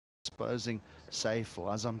disposing safe or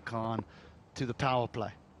Azam Khan to the power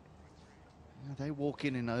play. They walk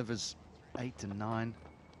in overs 8 and 9.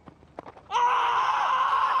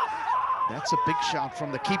 That's a big shout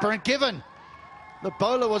from the keeper, and given the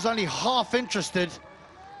bowler was only half interested,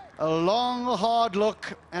 a long hard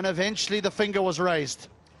look, and eventually the finger was raised.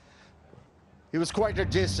 He was quite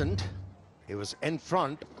adjacent. He was in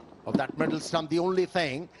front of that middle stump. The only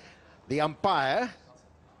thing the umpire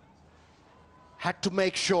had to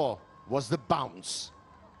make sure was the bounce.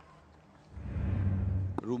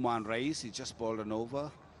 Ruman Reis, he just bowled an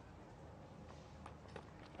over.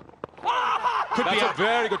 That's a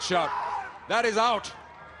very good shot. That is out.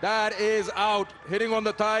 That is out. Hitting on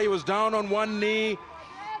the thigh, he was down on one knee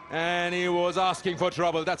and he was asking for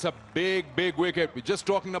trouble. That's a big, big wicket. We're just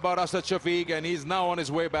talking about Asad Shafiq and he's now on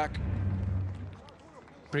his way back.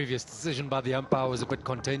 Previous decision by the umpire was a bit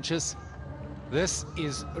contentious. This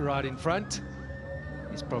is right in front.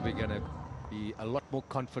 He's probably going to be a lot more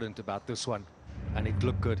confident about this one, and it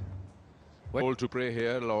looked good. Ball to play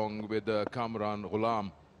here along with Kamran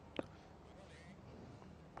Ghulam.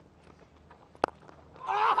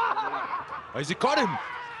 Has he caught him?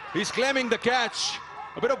 He's claiming the catch.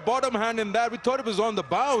 A bit of bottom hand in that. We thought it was on the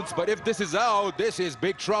bounce, but if this is out, this is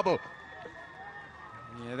big trouble.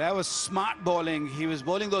 Yeah, that was smart bowling. He was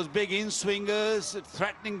bowling those big in-swingers,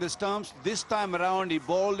 threatening the stumps. This time around, he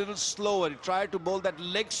bowled a little slower. He tried to bowl that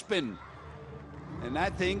leg spin. And I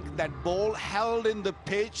think that ball held in the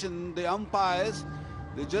pitch, and the umpires,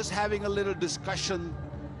 they're just having a little discussion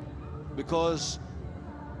because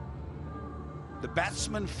the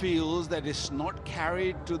batsman feels that it's not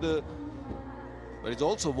carried to the... but it's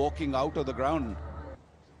also walking out of the ground.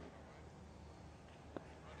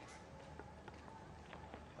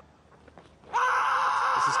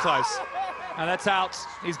 This is close. And that's out.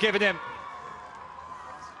 He's given him.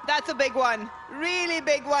 That's a big one. Really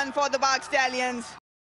big one for the Bark Stallions.